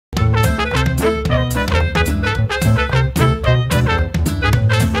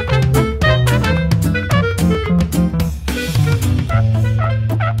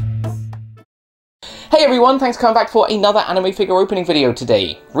everyone, thanks for coming back for another anime figure opening video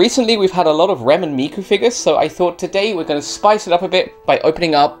today. Recently we've had a lot of Rem and Miku figures, so I thought today we're going to spice it up a bit by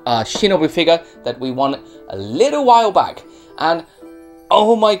opening up our Shinobu figure that we won a little while back. And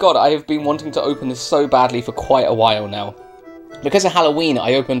oh my god, I have been wanting to open this so badly for quite a while now. Because of Halloween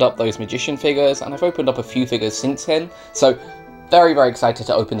I opened up those Magician figures, and I've opened up a few figures since then, so very excited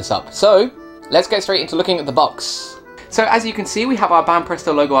to open this up. So let's get straight into looking at the box. So as you can see, we have our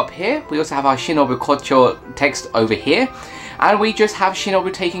Banpresto logo up here. We also have our Shinobu Kocho text over here. And we just have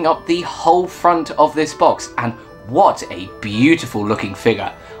Shinobu taking up the whole front of this box. And what a beautiful looking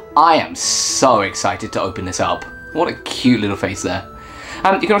figure. I am so excited to open this up. What a cute little face there.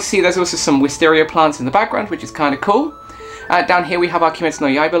 You can also see there's also some wisteria plants in the background, which is kind of cool. Down here we have our Kimetsu no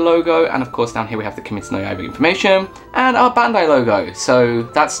Yaiba logo, and of course down here we have the Kimetsu no Yaiba information, and our Bandai logo. So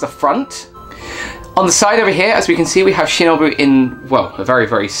that's the front. On the side over here, as we can see, we have Shinobu in, well, a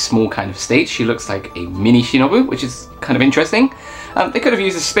very small kind of state. She looks like a mini Shinobu, which is kind of interesting. They could have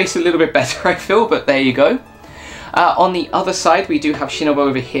used the space a little bit better, I feel, but there you go. On the other side, we do have Shinobu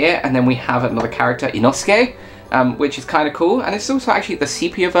over here, and then we have another character, Inosuke, which is kind of cool. And it's also actually the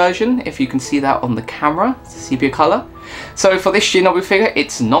sepia version, if you can see that on the camera. It's the sepia color. So for this Shinobu figure,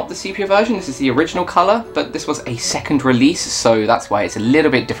 it's not the sepia version, this is the original color, but this was a second release, so that's why it's a little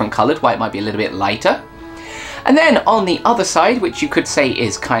bit different colored, why it might be a little bit lighter. And then on the other side, which you could say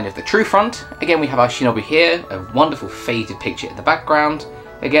is kind of the true front, again we have our Shinobu here, a wonderful faded picture in the background,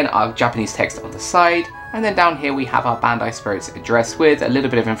 again our Japanese text on the side, and then down here we have our Bandai Spirits address with a little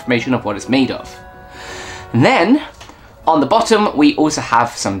bit of information of what it's made of. And then on the bottom, we also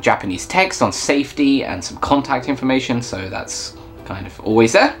have some Japanese text on safety and some contact information, so that's kind of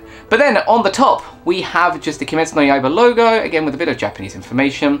always there. But then on the top, we have just the Kimetsu no Yaiba logo, again with a bit of Japanese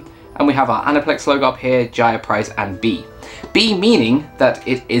information, and we have our Aniplex logo up here, Jaya Prize, and B. B meaning that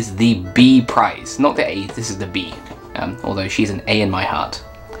it is the B prize, not the A, this is the B, although she's an A in my heart.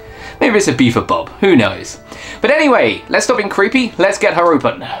 Maybe it's a B for Bob, who knows. But anyway, let's stop being creepy, let's get her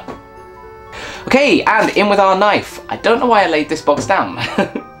open. Okay, and in with our knife. I don't know why I laid this box down.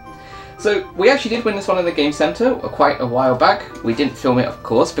 So we actually did win this one in the game center quite a while back. We didn't film it, of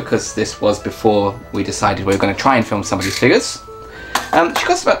course, because this was before we decided we were going to try and film some of these figures. She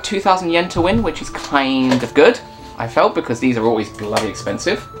cost about 2,000 yen to win, which is kind of good, I felt, because these are always bloody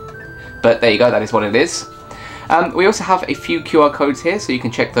expensive. But there you go, that is what it is. We also have a few QR codes here, so you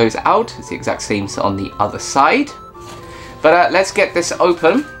can check those out. It's the exact same on the other side. But let's get this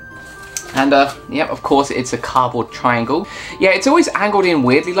open. And yeah, of course it's a cardboard triangle. Yeah, it's always angled in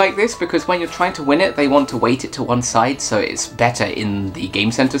weirdly like this because when you're trying to win it, they want to weight it to one side, so it's better in the game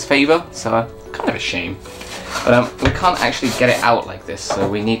center's favor. So kind of a shame. But we can't actually get it out like this, so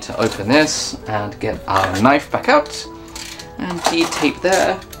we need to open this and get our knife back out and de-tape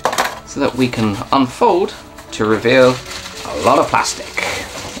there so that we can unfold to reveal a lot of plastic.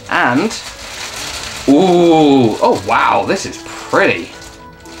 And ooh, oh wow, this is pretty.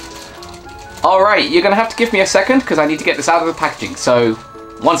 Alright, you're going to have to give me a second because I need to get this out of the packaging, so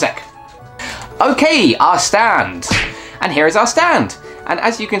one sec. Okay, our stand. And here is our stand. And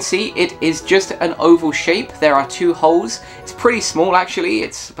as you can see, it is just an oval shape. There are two holes. It's pretty small actually,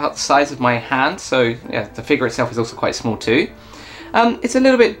 it's about the size of my hand, so yeah, the figure itself is also quite small too. It's a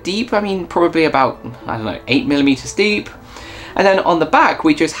little bit deep, I mean probably about, I don't know, 8 millimeters deep. And then on the back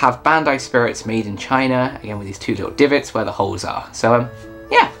we just have Bandai Spirits made in China, again with these two little divots where the holes are. So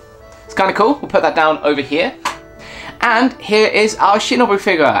yeah. It's kind of cool. We'll put that down over here. And here is our Shinobu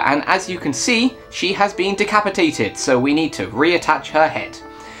figure, and as you can see, she has been decapitated, so we need to reattach her head.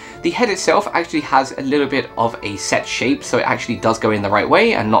 The head itself actually has a little bit of a set shape, so it actually does go in the right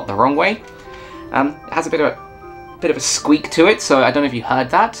way and not the wrong way. It has a bit of a squeak to it, so I don't know if you heard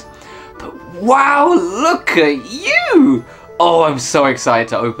that. But wow, look at you! Oh, I'm so excited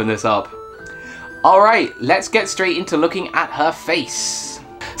to open this up. Alright, let's get straight into looking at her face.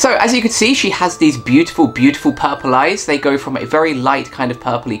 So as you can see, she has these beautiful purple eyes. They go from a very light kind of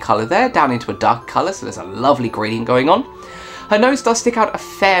purpley colour there down into a dark colour, so there's a lovely gradient going on. Her nose does stick out a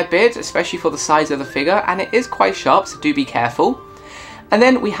fair bit, especially for the size of the figure, and it is quite sharp, so do be careful. And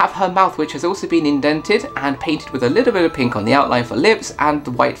then we have her mouth, which has also been indented and painted with a little bit of pink on the outline for lips and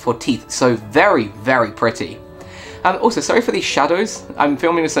the white for teeth, so very pretty. Also, sorry for these shadows. I'm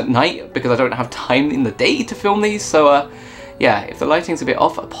filming this at night because I don't have time in the day to film these, so yeah, if the lighting's a bit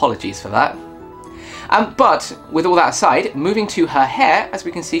off, apologies for that. But with all that aside, moving to her hair, as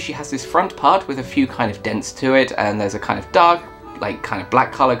we can see, she has this front part with a few kind of dents to it, and there's a kind of dark, like kind of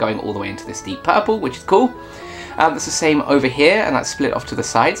black color going all the way into this deep purple, which is cool. That's the same over here, and that's split off to the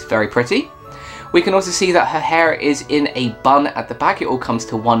sides, very pretty. We can also see that her hair is in a bun at the back. It all comes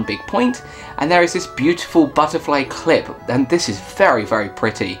to one big point, and there is this beautiful butterfly clip, and this is very, very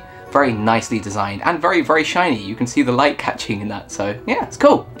pretty. Very nicely designed and very, very shiny. You can see the light catching in that, so yeah, it's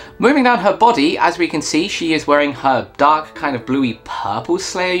cool. Moving down her body, as we can see, she is wearing her dark kind of bluey purple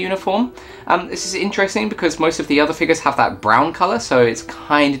Slayer uniform. This is interesting because most of the other figures have that brown color, so it's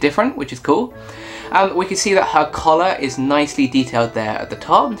kind of different, which is cool. We can see that her collar is nicely detailed there at the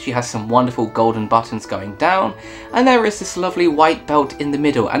top. She has some wonderful golden buttons going down, and there is this lovely white belt in the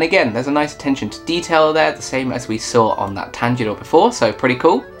middle. And again, there's a nice attention to detail there, the same as we saw on that Tanjiro before, so pretty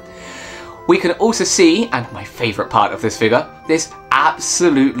cool. We can also see, and my favourite part of this figure, this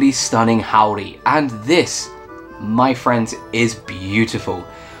absolutely stunning Haori. And this, my friends, is beautiful.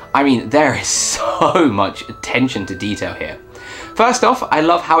 I mean, there is so much attention to detail here. First off, I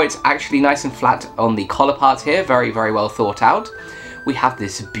love how it's actually nice and flat on the collar parts here, very, very well thought out. We have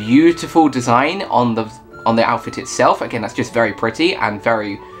this beautiful design on the outfit itself. Again, that's just very pretty and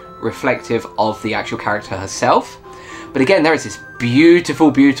very reflective of the actual character herself. But again, there is this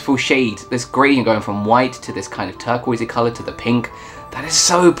beautiful, beautiful shade, this gradient going from white to this kind of turquoisey colour to the pink. That is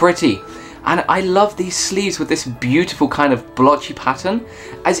so pretty. And I love these sleeves with this beautiful kind of blotchy pattern,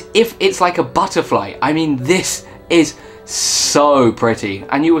 as if it's like a butterfly. I mean, this is so pretty.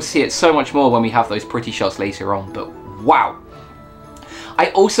 And you will see it so much more when we have those pretty shots later on, but wow.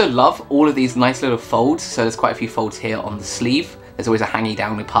 I also love all of these nice little folds. So there's quite a few folds here on the sleeve. There's always a hanging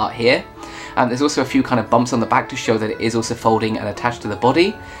down part here. And there's also a few kind of bumps on the back to show that it is also folding and attached to the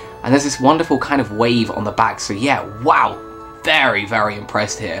body. And there's this wonderful kind of wave on the back. So yeah, wow, very, very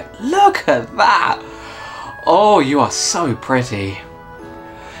impressed here. Look at that. Oh, you are so pretty.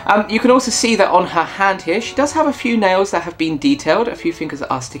 You can also see that on her hand here, she does have a few nails that have been detailed. A few fingers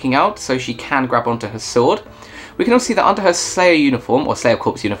that are sticking out, so she can grab onto her sword. We can also see that under her Slayer uniform, or Slayer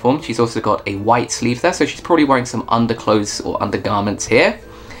Corpse uniform, she's also got a white sleeve there, so she's probably wearing some underclothes or undergarments here.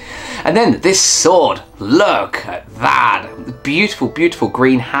 And then this sword, look at that. Beautiful, beautiful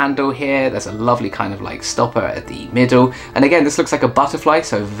green handle here. There's a lovely kind of like stopper at the middle. And again, this looks like a butterfly,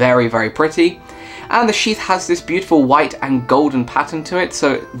 so very, very pretty. And the sheath has this beautiful white and golden pattern to it,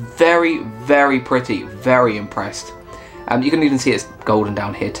 so very, very pretty, very impressed. You can even see it's golden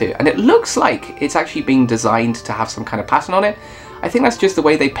down here too. And it looks like it's actually being designed to have some kind of pattern on it. I think that's just the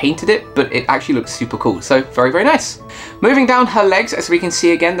way they painted it, but it actually looks super cool. So very, very nice. Moving down her legs, as we can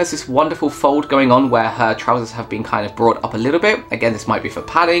see again, there's this wonderful fold going on where her trousers have been kind of brought up a little bit. Again, this might be for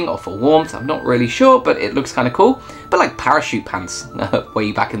padding or for warmth. I'm not really sure, but it looks kind of cool. But like parachute pants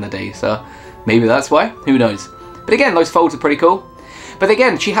way back in the day. So maybe that's why, who knows. But again, those folds are pretty cool. But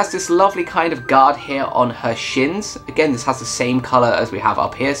again, she has this lovely kind of guard here on her shins. Again, this has the same color as we have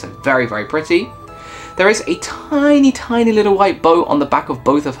up here, so very, very pretty. There is a tiny, tiny little white bow on the back of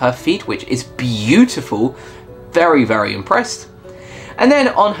both of her feet, which is beautiful. Very, very impressed. And then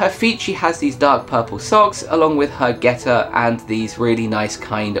on her feet, she has these dark purple socks, along with her getter and these really nice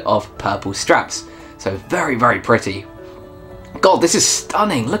kind of purple straps. So very, very pretty. God, this is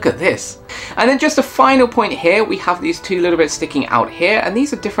stunning. Look at this. And then just a final point here, we have these two little bits sticking out here, and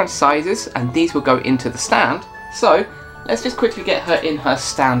these are different sizes, and these will go into the stand. So let's just quickly get her in her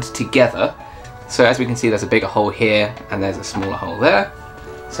stand together. So as we can see, there's a bigger hole here, and there's a smaller hole there.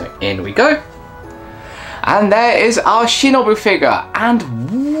 So in we go. And there is our Shinobu figure,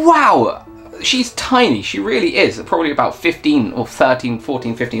 and wow, she's tiny. She really is, probably about 15 or 13,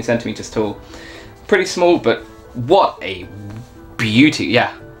 14, 15 centimeters tall. Pretty small, but what a beauty.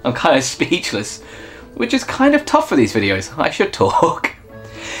 Yeah, I'm kind of speechless, which is kind of tough for these videos. I should talk.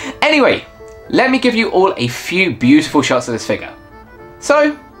 Anyway, let me give you all a few beautiful shots of this figure.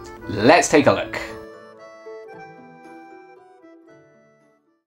 So let's take a look.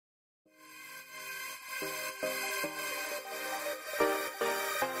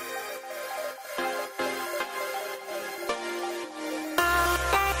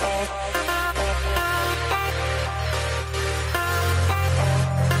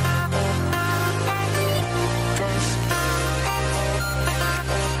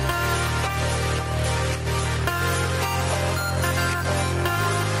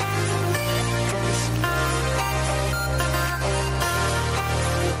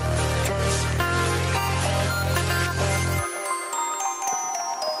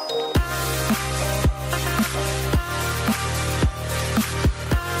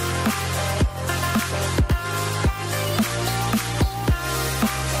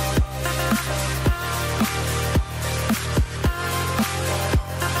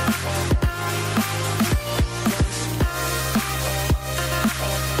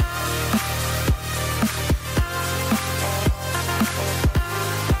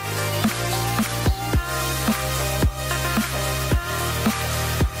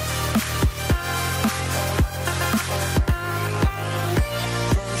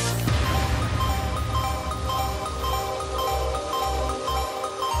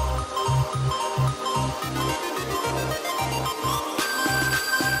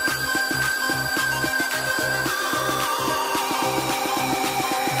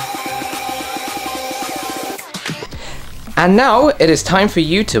 And now it is time for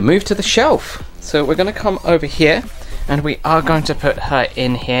you to move to the shelf. So we're going to come over here and we are going to put her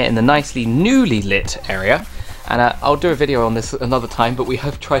in here in the nicely newly lit area. And I'll do a video on this another time, but we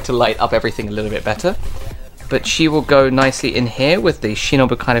have tried to light up everything a little bit better. But she will go nicely in here with the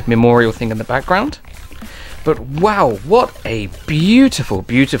Shinobu kind of memorial thing in the background. But wow, what a beautiful,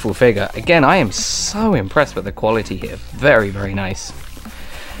 beautiful figure. Again, I am so impressed with the quality here. Very, very nice.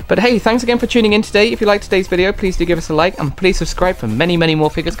 But hey, thanks again for tuning in today. If you liked today's video, please do give us a like and please subscribe for many, many more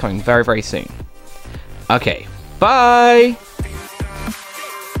figures coming very, very soon. Okay, bye!